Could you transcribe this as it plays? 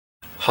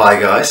Hi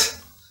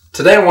guys,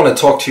 today I want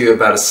to talk to you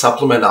about a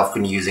supplement I've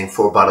been using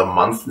for about a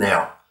month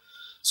now.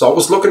 So I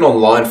was looking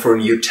online for a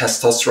new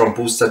testosterone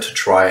booster to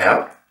try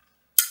out,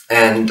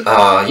 and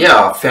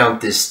I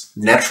found this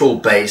natural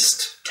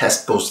based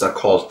test booster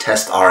called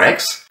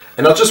TestRx,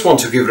 and I just want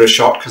to give it a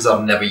shot because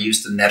I've never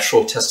used a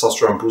natural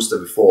testosterone booster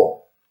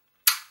before.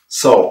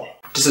 So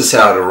this is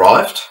how it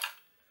arrived.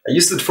 I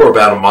used it for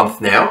about a month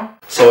now.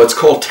 So it's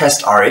called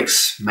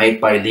TestRx, made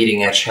by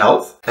Leading Edge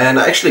Health, and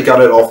I actually got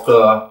it off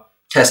the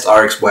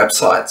TestRx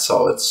website,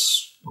 so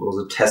it's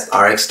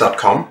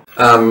testrx.com,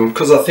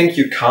 because I think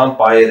you can't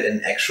buy it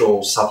in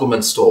actual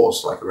supplement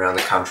stores like around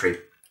the country.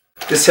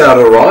 This is how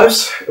it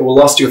arrives. It will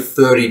last you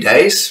 30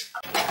 days,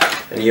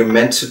 and you're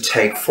meant to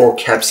take 4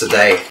 caps a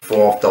day,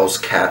 4 of those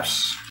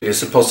caps. You're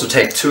supposed to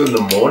take 2 in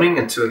the morning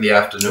and 2 in the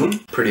afternoon.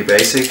 Pretty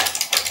basic.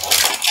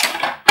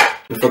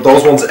 And for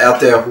those ones out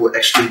there who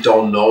actually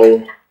don't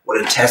know what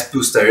a test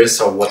booster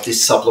is or what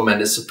this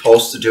supplement is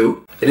supposed to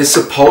do, it is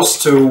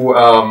supposed to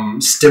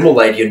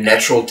stimulate your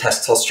natural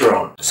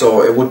testosterone.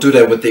 So it would do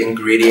that with the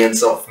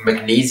ingredients of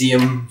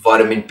magnesium,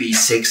 vitamin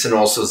B6 and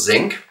also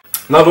zinc.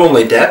 Not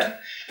only that,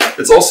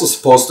 it's also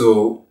supposed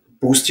to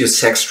boost your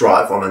sex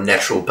drive on a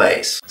natural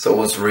base. So it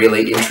was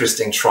really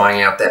interesting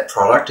trying out that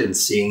product and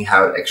seeing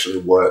how it actually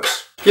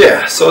works.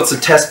 Yeah, so it's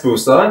a test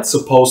booster. It's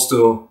supposed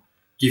to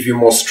give you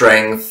more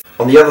strength.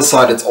 On the other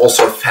side, it's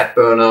also a fat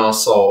burner.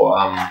 So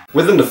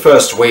within the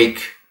first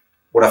week,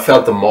 what I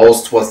felt the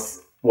most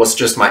was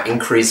just my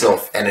increase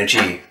of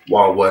energy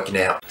while working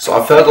out. So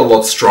I felt a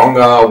lot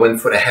stronger. I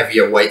went for the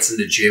heavier weights in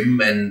the gym,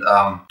 and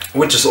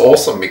which is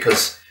awesome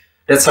because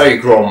that's how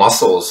you grow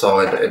muscle. So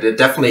it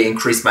definitely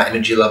increased my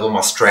energy level,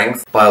 my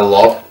strength by a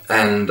lot.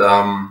 And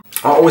I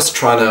always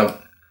try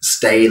to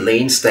stay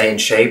lean, stay in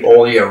shape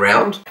all year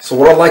round. So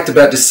what I liked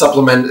about this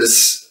supplement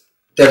is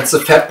that it's a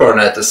fat burner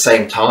at the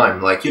same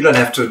time. Like, you don't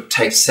have to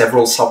take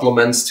several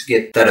supplements to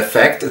get that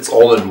effect. It's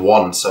all in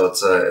one. So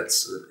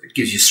it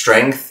gives you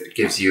strength. It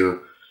gives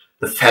you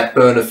the fat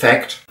burn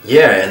effect.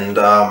 Yeah, and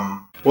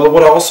well,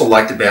 what I also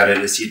liked about it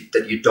is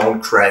that you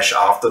don't crash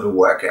after the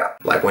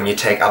workout. Like when you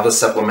take other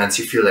supplements,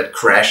 you feel that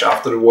crash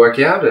after the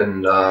workout.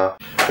 And well,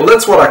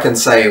 that's what I can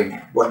say,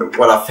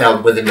 what I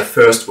felt within the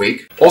first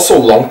week. Also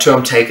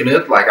long-term taking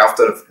it, like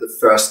after the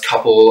first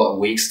couple of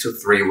weeks to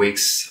 3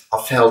 weeks,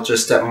 I felt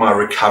just that my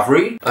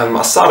recovery,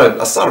 I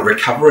started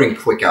recovering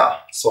quicker.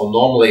 So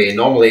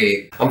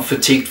normally I'm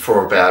fatigued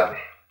for about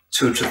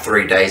 2 to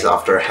 3 days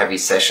after a heavy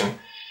session.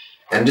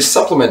 And this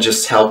supplement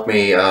just helped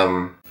me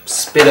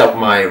speed up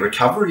my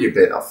recovery a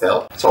bit, I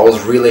felt. So I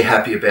was really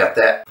happy about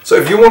that. So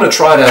if you want to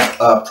try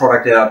that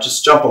product out,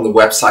 just jump on the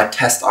website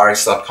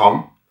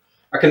testrx.com.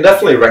 I can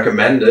definitely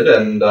recommend it,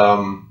 and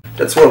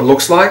that's what it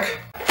looks like.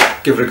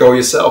 Give it a go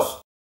yourself.